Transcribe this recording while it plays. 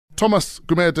Thomas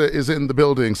Gumede is in the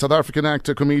building. South African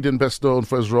actor, comedian, best known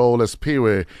for his role as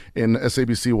Piwe in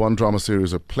SABC One drama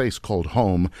series A Place Called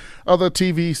Home. Other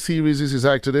TV series he's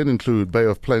acted in include Bay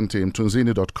of Plenty,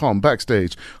 Mtunzini.com,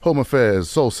 Backstage, Home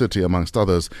Affairs, Soul City, amongst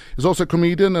others. He's also a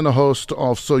comedian and a host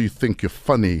of So You Think You're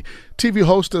Funny. TV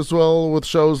host as well, with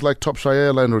shows like Top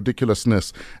Shayela and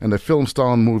Ridiculousness, and a film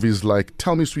star in movies like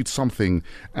Tell Me Sweet Something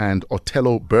and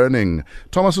Othello Burning.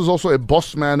 Thomas is also a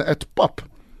boss man at Pop,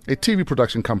 a TV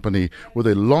production company with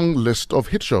a long list of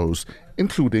hit shows,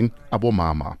 including Abo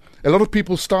Mama. A lot of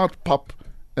people start Pop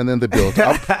and then they build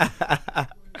up.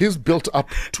 He's built up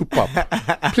to Pop.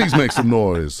 Please make some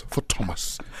noise for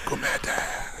Thomas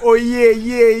Gumede. Oh yeah.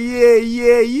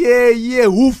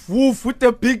 Woof, woof, with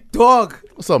the big dog.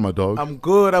 What's up, my dog? I'm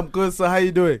good. So how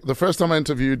you doing? The first time I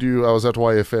interviewed you, I was at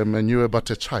YFM and you were but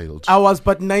a child. I was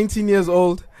but 19 years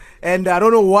old. And I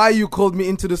don't know why you called me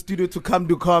into the studio to come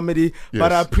do comedy,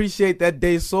 but I appreciate that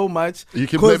day so much. You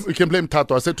can blame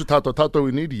Tato. I said to Tato,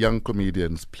 we need young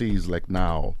comedians, please, like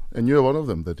now. And you're one of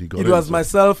them that he got. It was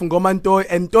myself, Ngomanto,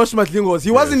 and Tosh Matlingos.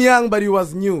 He wasn't young, but he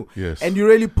was new. Yes. And you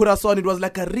really put us on. It was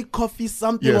like a Rick Coffee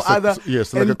something or other.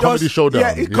 Yes, like a comedy showdown.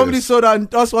 Yeah, comedy showdown.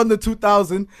 Tosh won the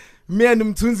 2000. Me and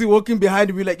Mtunzi walking behind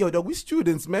him, we like, yo, dog, we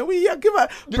students, man. We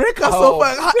break us over,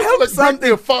 help like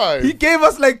something. Five. He gave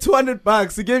us like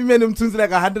 $200. He gave me and Mtunzi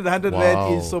like 100 rand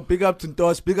each. So big up to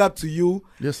Tosh, big up to you.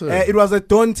 Yes, sir. It was a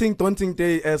daunting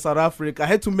day, South Africa. I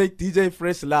had to make DJ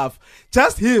Fresh laugh.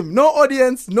 Just him, no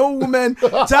audience, no woman,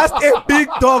 just a big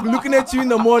dog looking at you in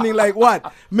the morning like,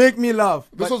 what? Make me laugh.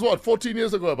 This was what, 14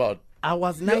 years ago about? I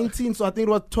was 19, so I think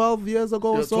it was 12 years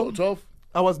ago or so. 12?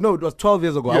 It was 12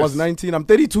 years ago. Yes. I was 19. I'm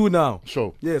 32 now.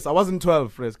 Sure. Yes, I wasn't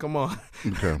 12, Fresh. Come on.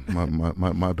 Okay,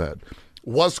 my bad.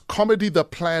 Was comedy the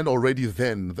plan already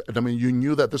then? I mean, you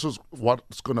knew that this was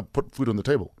what's going to put food on the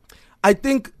table. I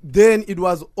think then it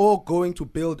was all going to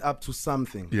build up to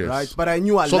something, yes. right? But I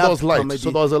knew I loved comedy.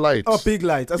 So there was a light. Oh, big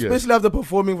light. Especially after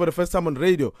performing for the first time on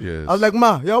radio. Yes. I was like,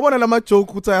 ma, you want to let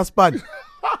joke with I span?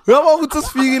 Radio.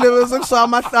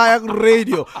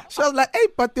 She was like, hey,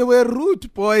 but they were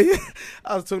rude, boy.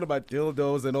 I was talking about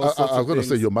dildos and all sorts of things. I was going to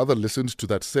say, your mother listened to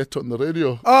that set on the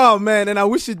radio. Oh, man, and I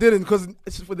wish she didn't, because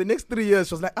for the next 3 years,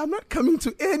 she was like, I'm not coming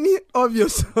to any of your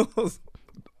shows.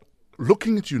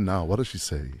 Looking at you now, what does she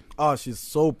say? Oh, she's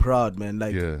so proud, man.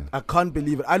 Like, I can't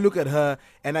believe it. I look at her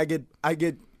and I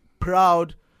get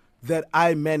proud that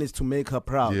I managed to make her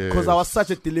proud, because I was such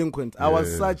a delinquent. I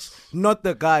was not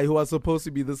the guy who was supposed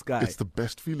to be this guy. It's the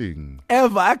best feeling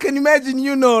ever. I can imagine,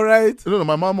 right? No,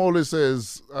 my mom always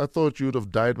says, I thought you would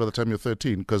have died by the time you're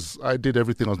 13, because I did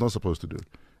everything I was not supposed to do.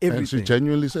 Everything. And she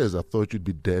genuinely says, I thought you'd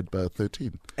be dead by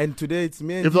 13. And today it's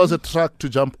me and if there was a track to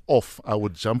jump off, I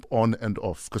would jump on and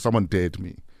off, because someone dared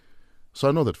me. So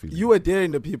I know that feeling. You were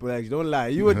daring the people, actually. Don't lie.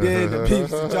 You were daring the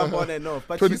peeps to jump on and off.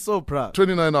 But she's so proud.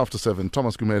 29 after 7.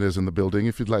 Thomas Gumede is in the building.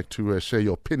 If you'd like to share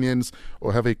your opinions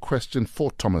or have a question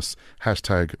for Thomas,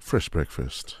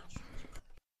 #FreshBreakfast.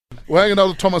 We're hanging out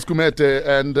with Thomas Gumede,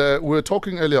 and we were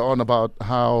talking earlier on about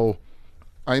how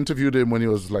I interviewed him when he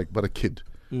was like but a kid.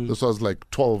 This was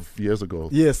like 12 years ago.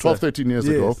 Yes, 12, 13 years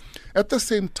ago. At the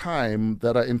same time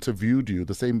that I interviewed you,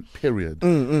 the same period,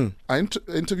 I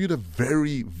interviewed a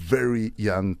very, very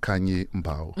young Kanye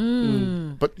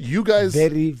Mbao. But you guys...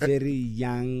 Very, very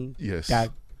young. Yes.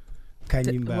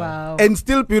 Kanye Mbao. Wow. And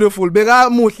still beautiful. Bega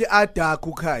muhle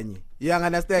adaku Kanye. You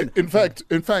understand? In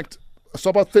fact, so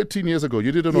about 13 years ago,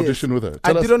 you did an audition with her.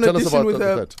 I did an audition with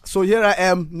her. So here I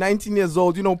am, 19 years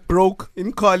old, broke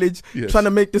in college, trying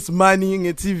to make this money in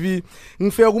a TV.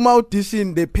 In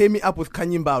audition, they pay me up with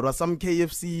Kanye Mbao or some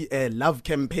KFC love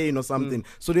campaign or something.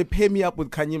 So they pay me up with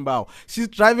Kanye Mbao. She's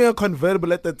driving a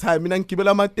convertible at the time. Mina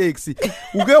ngibela ma taxi.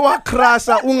 Uge wa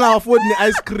crasha unga afford ni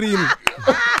ice cream.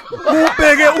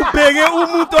 Upege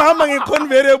umuntu hamba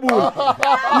ngeconvertible.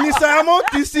 Nisayama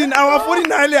audition awafuni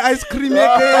nale ice cream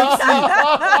KFC.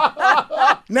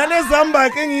 Nale zamba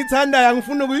ke ngithanda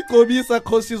yangifuna ukuyigcobisa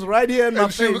cause she's right here in my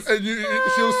face. She'll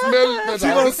smell that. She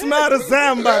will smell the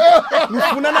zamba.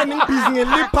 Ngifuna ningibhizi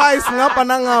ngelip ice ngapha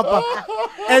nangapha.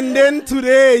 And then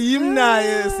today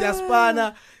yimnaye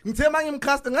siyaspana. Ngithe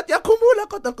mangimcasta ngathi yakhumbula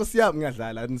kodwa Nkosi yami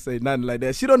ngadlala. I didn't say nothing like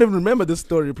that. She don't even remember the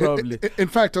story probably. In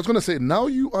fact, I was going to say, now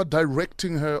you are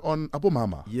directing her on Abo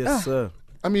Mama. Yes, sir.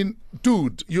 I mean,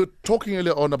 dude, you're talking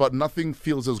earlier on about nothing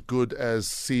feels as good as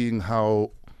seeing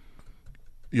how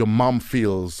your mom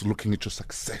feels looking at your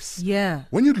success. Yeah.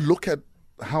 When you look at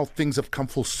how things have come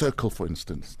full circle, for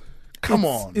instance, come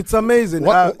on. It's amazing.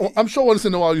 I'm sure once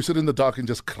in a while you sit in the dark and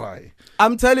just cry.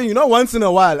 I'm telling you, once in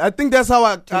a while. I think that's how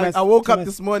I woke up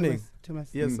this morning. Thomas.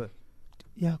 Yes, sir.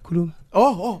 Yeah, kuluma.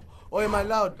 Oh. Oh, am I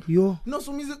loud? Yo. No,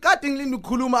 so music cutting lindu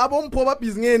kuluma abompho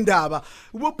babhizi ngendaba.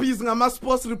 Ubobhizi ngama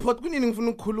sports report kunini ngifuna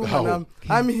ukukhuluma nami.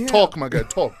 I'm here. Talk my guy,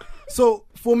 talk. So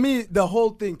for me, the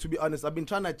whole thing, to be honest, I've been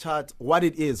trying to chart what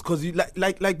it is, because you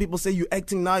like people say you're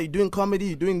acting now, you're doing comedy,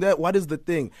 you're doing that. What is the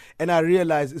thing? And I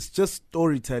realize it's just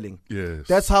storytelling. Yes,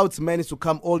 that's how it's managed to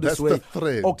come all this way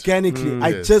organically.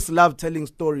 I just love telling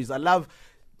stories. I love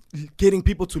getting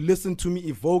people to listen to me,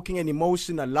 evoking an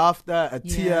emotion, a laughter, a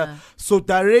tear. So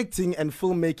directing and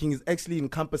filmmaking is actually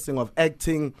encompassing of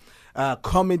acting,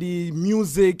 comedy,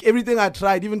 music, everything I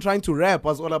tried, even trying to rap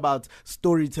was all about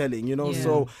storytelling, you know.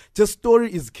 So just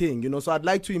story is king, you know. So I'd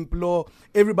like to implore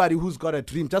everybody who's got a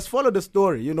dream, just follow the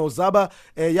story, you know. Zaba,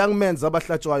 a young man, Zaba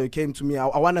Hlachwayo, came to me.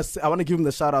 I want to give him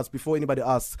the shout outs before anybody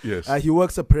asks. Yes. He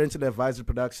works at Parental Advisory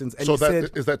Productions, and so he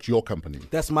said, is that your company?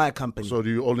 That's my company. So do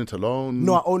you own it alone?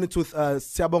 No, I own it with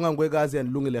Siabonga Ngwegazi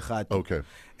and Lungile Khati. Okay.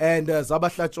 And Zaba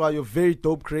Hlachwayo, very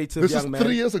dope, creative young man. This is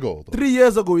 3 years ago, though. 3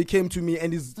 years ago he came to me,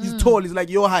 and he's tall, he's like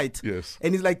your height. Yes.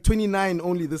 And he's like 29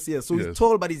 only this year. So he's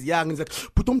tall but he's young. He's like,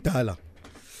 Putomdala.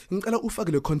 Ngicela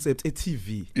ufake le concept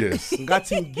e-TV. Yes.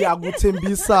 Ngathi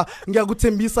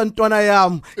ngiyakuthembisa ntwana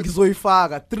yami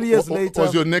ngizoyifaka. 3 years later.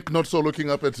 Was your neck not so looking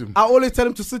up at him? I always tell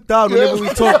him to sit down whenever we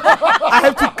talk. I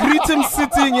have to greet him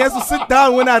sitting. He has to sit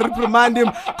down when I reprimand him,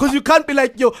 because you can't be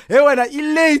like, yo, hey, when I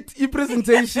late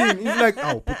presentation. He's like,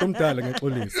 oh, putomdala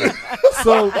ngexolisa.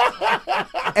 So,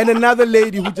 and another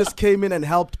lady who just came in and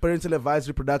helped Parental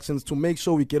Advisory Productions to make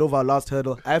sure we get over our last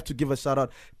hurdle. I have to give a shout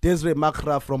out Desiree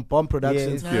Makra from Bomb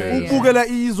Productions. Ubukela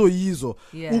yizo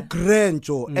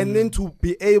ugrenjo, and then to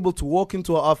be able to walk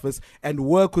into her office and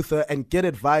work with her and get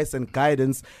advice and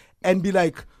guidance and be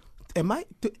like,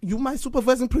 you my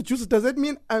supervising producer? Does that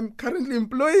mean I'm currently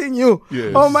employing you?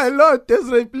 Yes. Oh my Lord,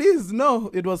 Desiree, please. No,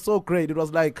 it was so great. It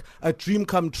was like a dream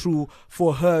come true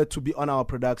for her to be on our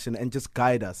production and just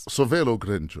guide us. So velo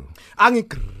grenjo. Angi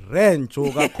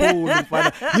grenjo kakhulu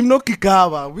mfana. Himno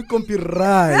kigaba. We can be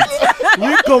right.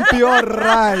 We can be all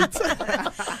right.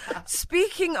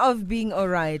 Speaking of being all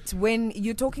right, when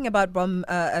you're talking about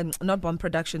not Bomb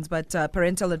Productions, but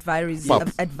Parental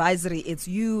Advisory, it's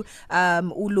you,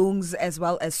 Ulungs, as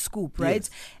well as Scoop, right? Yes.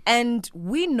 And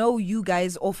we know you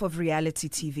guys off of reality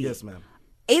TV. Yes, ma'am.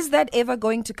 Is that ever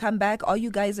going to come back? Are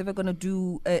you guys ever going to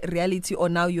do reality, or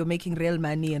now you're making real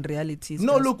money and reality?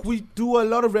 No, look, we do a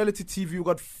lot of reality TV. We've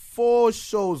got 4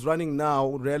 shows running now,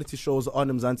 reality shows on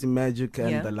Mzansi Magic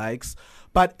and the likes.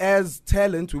 But as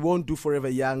talent, we won't do Forever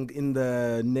Young in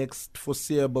the next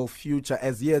foreseeable future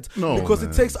as yet. No, because man.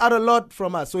 It takes out a lot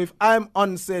from us. So if I'm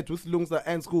on set with Lungsa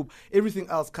and Scoop, everything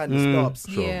else kind of stops.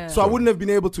 Sure. Yeah. So I wouldn't have been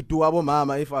able to do Abo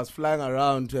Mama if I was flying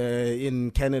around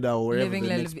in Canada or wherever Living the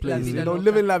la next vida place. loca.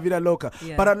 Living La Vida Loca.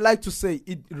 Yeah. But I'd like to say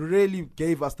it really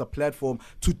gave us the platform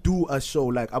to do a show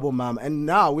like Abo Mama. And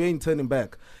now we ain't turning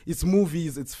back. It's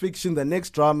movies, it's fiction, the next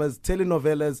dramas,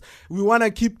 telenovelas. We want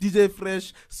to keep DJ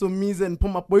fresh. So Miz and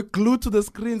Puma Boy glued to the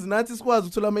screens. Nathi sikwazi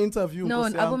uthola my interview. No,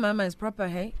 and Abu Mama is proper,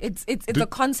 hey? It's a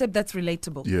concept that's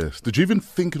relatable. Yes. Did you even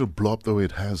think it'll blow up the way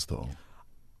it has, though?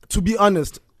 To be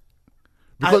honest,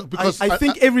 Because I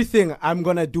think everything I'm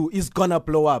gonna do is gonna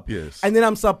blow up. Yes. And then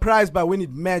I'm surprised by when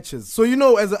it matches. So you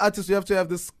know, as an artist, you have to have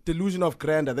this delusion of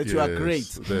grandeur that you are great.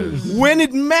 When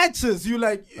it matches, you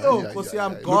like, yo, because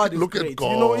I'm God. Look is at great.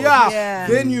 God. You know,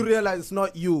 Then you realize it's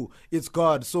not you, it's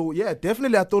God. So yeah,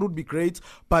 definitely, I thought it would be great.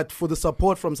 But for the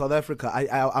support from South Africa,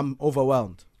 I'm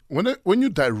overwhelmed. When you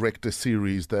direct a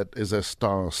series that is as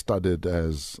star-studded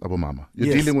as Abo Mama,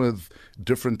 you're dealing with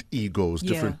different egos,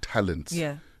 different talents.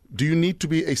 Yeah. Do you need to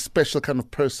be a special kind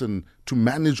of person to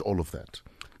manage all of that?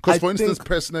 Because, for instance,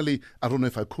 personally, I don't know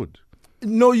if I could.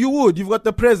 No, you would. You've got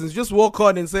the presence. Just walk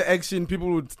on and say action.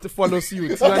 People would follow suit.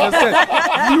 You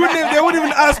understand? They wouldn't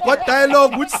even ask what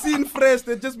dialogue, which scene fresh.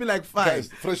 They'd just be like, fine. Guys,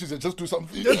 fresh is it, just do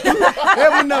something. They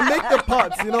would not make the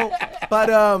parts, you know. But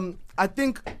I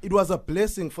think it was a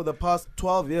blessing for the past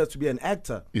 12 years to be an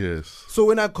actor. Yes. So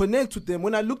when I connect with them,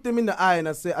 when I look them in the eye and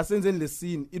I say, I sense in the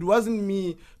scene, it wasn't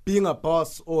me being a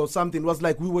boss or something. It was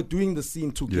like we were doing the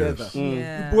scene together. Yes.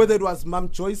 Yeah. Whether it was Mam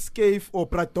Joyce Cave or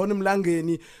Pratonum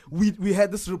Langeni, we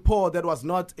had this rapport that was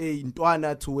not a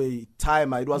Ntwana to a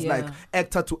timer. It was like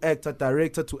actor to actor,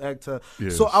 director to actor.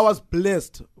 Yes. So I was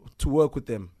blessed to work with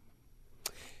them.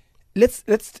 Let's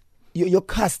your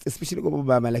cast, especially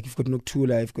Obama, like you've got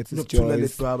Noktula, you've got this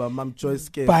Joyce, Mam Joyce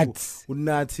Cave, but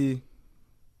Unati.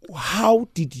 How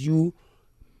did you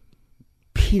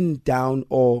pin down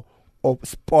or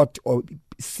spot or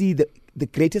see the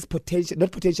greatest potential,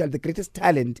 not potential, the greatest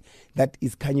talent that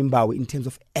is Kanyimbawe in terms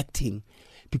of acting?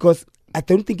 Because I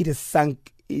don't think it has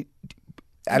sunk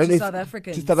I don't know South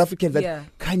Africans. To South Africans that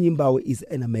Kanye Mbao is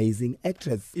an amazing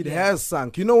actress. It has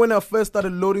sunk. You know, when I first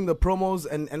started loading the promos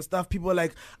and stuff, people were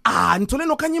like, Ntole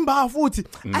no Kanye Mbao futhi.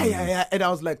 And I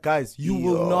was like, guys, you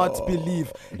will not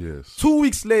believe. Yes. 2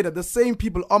 weeks later, the same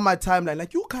people on my timeline,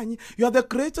 like, you Kanye, you are the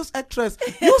greatest actress.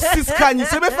 You sis Kanye.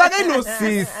 Sebefake no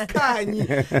sis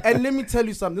Kanye. And let me tell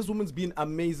you something, this woman's been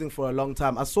amazing for a long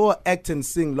time. I saw her act and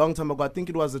sing long time ago. I think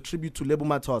it was a tribute to Lebo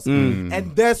Matos.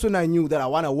 And that's when I knew that I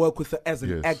want to work with her as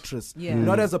an actress,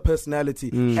 not as a personality.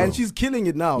 And she's killing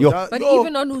it now. But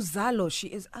even on Uzalo, she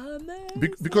is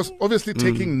amazing. Because obviously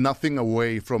taking nothing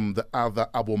away from the other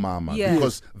Abo Mama,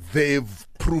 because they've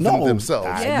proven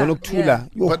themselves.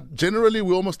 But generally,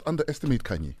 we almost underestimate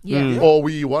Kanye. Or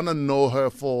we want to know her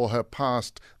for her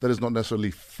past that is not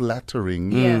necessarily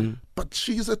flattering. But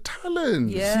she's a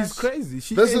talent. She's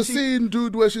crazy. There's a scene,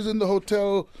 dude, where she's in the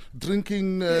hotel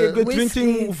drinking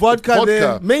vodka.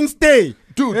 There. Mainstay.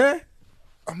 Dude.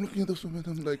 I'm looking at this woman,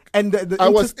 I'm like... And the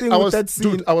interesting with that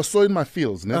scene... Dude, I was so in my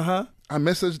feels, I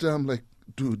messaged her, I'm like,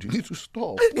 dude, you need to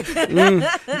stop.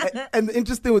 And the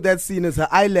interesting with that scene is her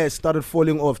eyelash started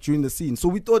falling off during the scene. So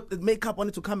we thought the makeup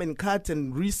wanted to come and cut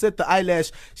and reset the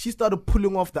eyelash. She started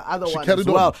pulling off the other one as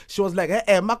well. She was like,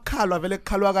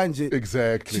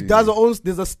 exactly. She does her own...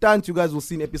 There's a stunt you guys will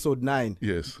see in episode 9.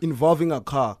 Yes. Involving a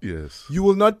car. Yes. You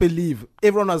will not believe.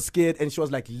 Everyone was scared and she was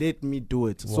like, let me do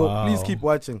it. Wow. So please keep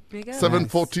watching.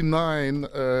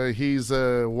 7:49, he's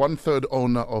a 1/3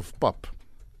 owner of PAP.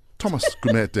 Thomas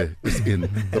Gumede is in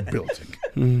the building.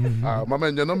 My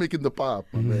man, you're not making the pop.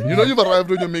 You know you've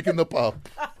arrived when you're making the pop.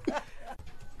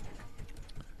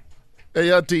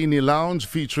 Eyadini Lounge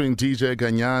featuring DJ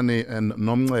Ganyani and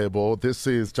Nomcebo. This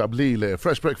is Jablile,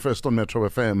 Fresh Breakfast on Metro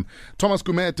FM. Thomas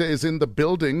Gumede is in the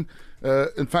building.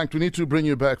 In fact, we need to bring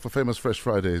you back for Famous Fresh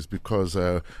Fridays because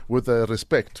with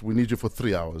respect, we need you for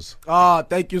 3 hours.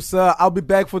 Thank you, sir. I'll be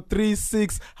back for 3,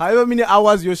 6, however many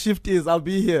hours your shift is, I'll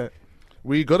be here.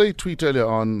 We got a tweet earlier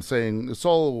on saying it's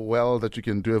all well that you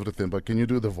can do everything, but can you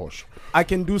do the vosh? I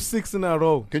can do 6 in a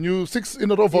row. Can you 6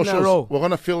 in a row voshes? We're going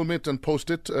to film it and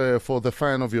post it for the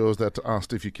fan of yours that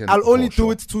asked if you can. I'll only do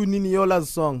it to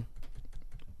Niniola's song.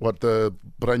 What, the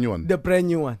brand new one? The brand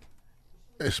new one.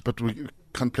 Yes, but we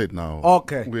can't play it now.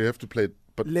 Okay. We have to play it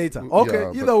but later.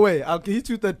 Okay, either way, I'll hit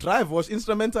you with the dry vosh,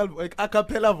 instrumental, like a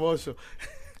cappella vosh.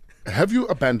 Have you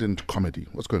abandoned comedy?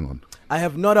 What's going on? I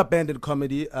have not abandoned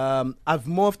comedy. I've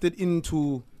morphed it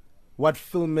into what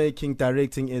filmmaking,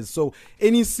 directing is. So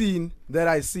any scene that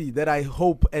I see, that I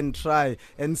hope and try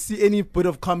and see any bit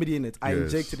of comedy in it, I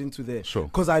inject it into there. Sure.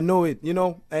 Because I know it,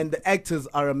 and the actors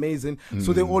are amazing.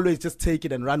 So they always just take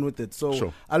it and run with it.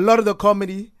 So a lot of the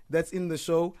comedy that's in the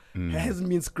show hasn't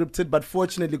been scripted, but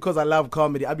fortunately, because I love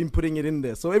comedy, I've been putting it in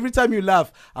there. So every time you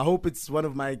laugh, I hope it's one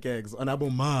of my gags on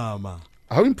Abo Mama.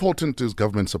 How important is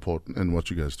government support in what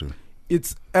you guys do?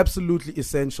 It's absolutely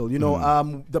essential.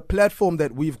 The platform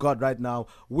that we've got right now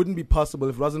wouldn't be possible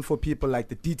if it wasn't for people like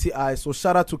the DTI. So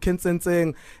shout out to Ken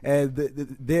Senseng,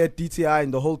 their DTI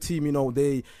and the whole team.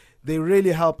 They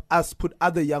really help us put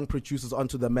other young producers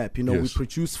onto the map. We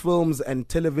produce films and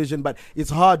television, but it's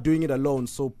hard doing it alone.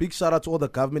 So big shout out to all the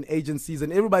government agencies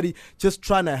and everybody just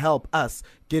trying to help us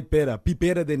get better, be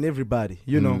better than everybody,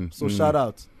 So shout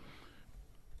out.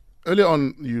 Earlier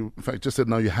on, you in fact just said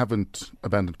now you haven't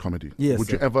abandoned comedy. Yes.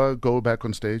 Would you ever go back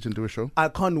on stage and do a show? I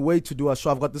can't wait to do a show.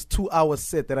 I've got this 2-hour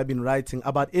set that I've been writing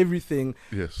about everything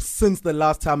since the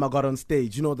last time I got on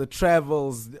stage. The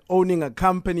travels, owning a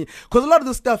company. Because a lot of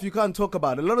the stuff you can't talk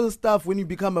about. A lot of the stuff when you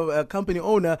become a company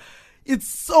owner, it's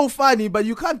so funny, but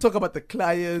you can't talk about the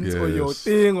clients or your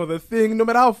thing or the thing, no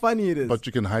matter how funny it is. But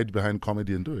you can hide behind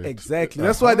comedy and do it. Exactly.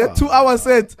 That's why that 2-hour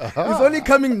set is only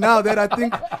coming now that I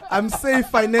think I'm safe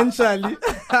financially.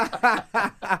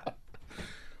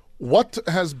 What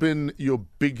has been your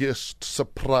biggest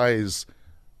surprise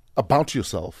about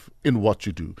yourself in what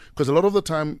you do? Because a lot of the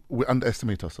time we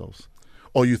underestimate ourselves.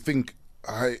 Or you think,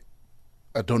 I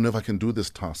don't know if I can do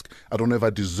this task. I don't know if I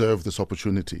deserve this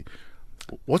opportunity.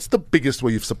 What's the biggest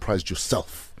way you've surprised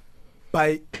yourself?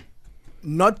 By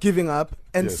not giving up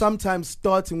and sometimes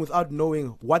starting without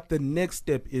knowing what the next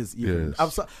step is even.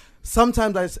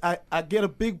 Sometimes I get a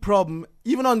big problem,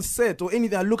 even on set or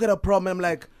anything. I look at a problem and I'm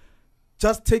like,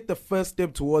 just take the first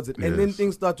step towards it. And then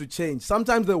things start to change.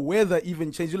 Sometimes the weather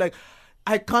even changes. You're like,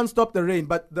 I can't stop the rain,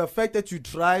 but the fact that you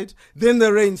tried, then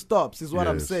the rain stops is what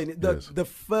I'm saying. The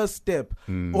first step,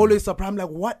 always surprise. I'm like,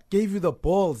 what gave you the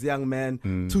balls, young man,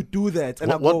 to do that?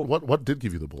 And what did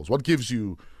give you the balls? What gives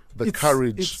you the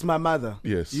courage? It's my mother.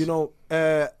 Yes.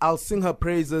 I'll sing her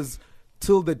praises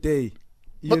till the day,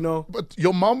 But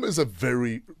your mom is a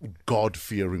very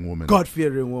God-fearing woman.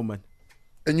 God-fearing woman.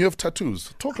 And you have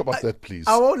tattoos. Talk about that, please.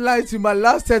 I won't lie to you. My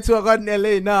last tattoo I got in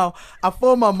LA now. I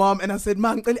phoned my mom and I said,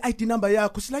 "Man, ID number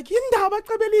yakho." She's like,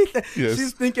 Yes.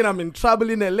 She's thinking I'm in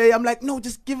trouble in LA. I'm like, "No,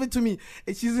 just give it to me."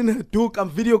 And she's in her Duke. I'm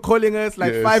video calling her. It's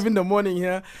like 5 a.m.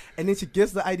 here. And then she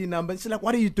gets the ID number. And she's like,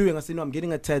 "What are you doing?" I said, "No, I'm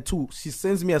getting a tattoo." She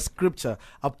sends me a scripture,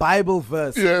 a Bible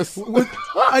verse. Yes.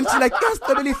 And she's like, "Yes,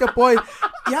 the boy.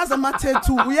 He has a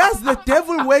tattoo. Yes, the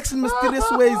devil works in mysterious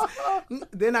ways."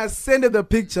 Then I send her the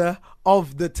picture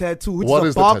of the tattoo, which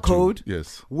is a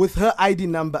barcode with her ID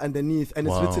number underneath, and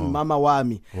it's written Mama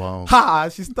Wami. Wow. Ha!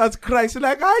 She starts crying. She's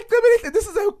like, "This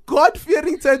is a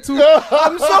God-fearing tattoo.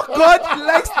 I'm sure God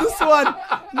likes this one."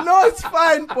 "No, it's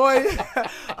fine, boy."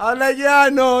 I'm like, "Yeah,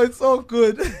 no, it's all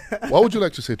good." What would you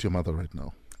like to say to your mother right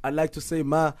now? I'd like to say,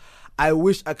 Ma, I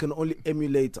wish I can only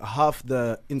emulate half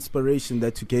the inspiration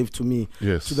that you gave to me,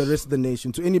 to the rest of the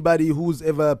nation. To anybody who's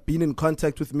ever been in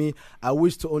contact with me, I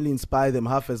wish to only inspire them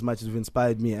half as much as you've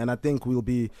inspired me. And I think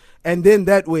and then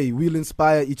that way we'll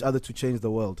inspire each other to change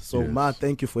the world. So, Ma,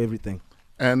 thank you for everything.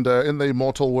 And in the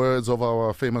immortal words of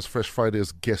our famous Fresh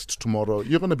Fridays guest tomorrow,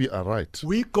 you're going to be all right.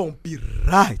 We gon' be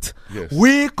right. Yes.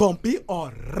 We gon' be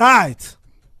all right.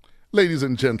 Ladies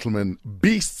and gentlemen,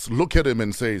 beasts look at him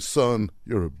and say, "Son,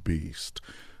 you're a beast."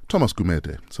 Thomas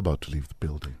Gumede is about to leave the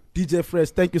building. DJ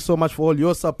Fresh, thank you so much for all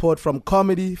your support from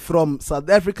comedy, from South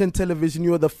African television.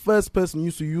 You were the first person who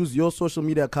used to use your social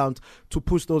media account to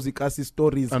push those Ikasi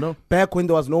stories. I know. Back when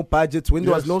there was no budget, when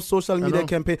there was no social media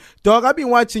campaign. Dog, I've been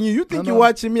watching you. You think you're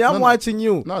watching me? I'm watching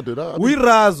you. No, dude. We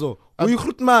Razo. We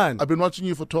Grootman. I've been watching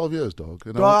you for 12 years, dog.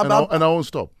 And I won't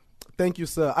stop. Thank you,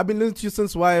 sir. I've been listening to you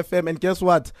since YFM, and guess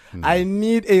what? I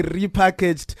need a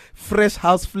repackaged Fresh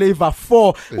House flavor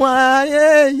for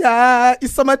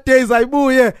it's summer days. Hey,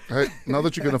 now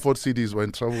that you can afford CDs, we're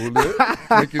in trouble.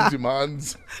 Making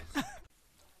demands.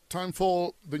 Time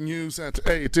for the news at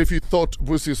 8. If you thought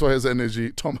Busiso has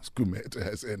energy, Thomas Gumede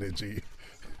has energy.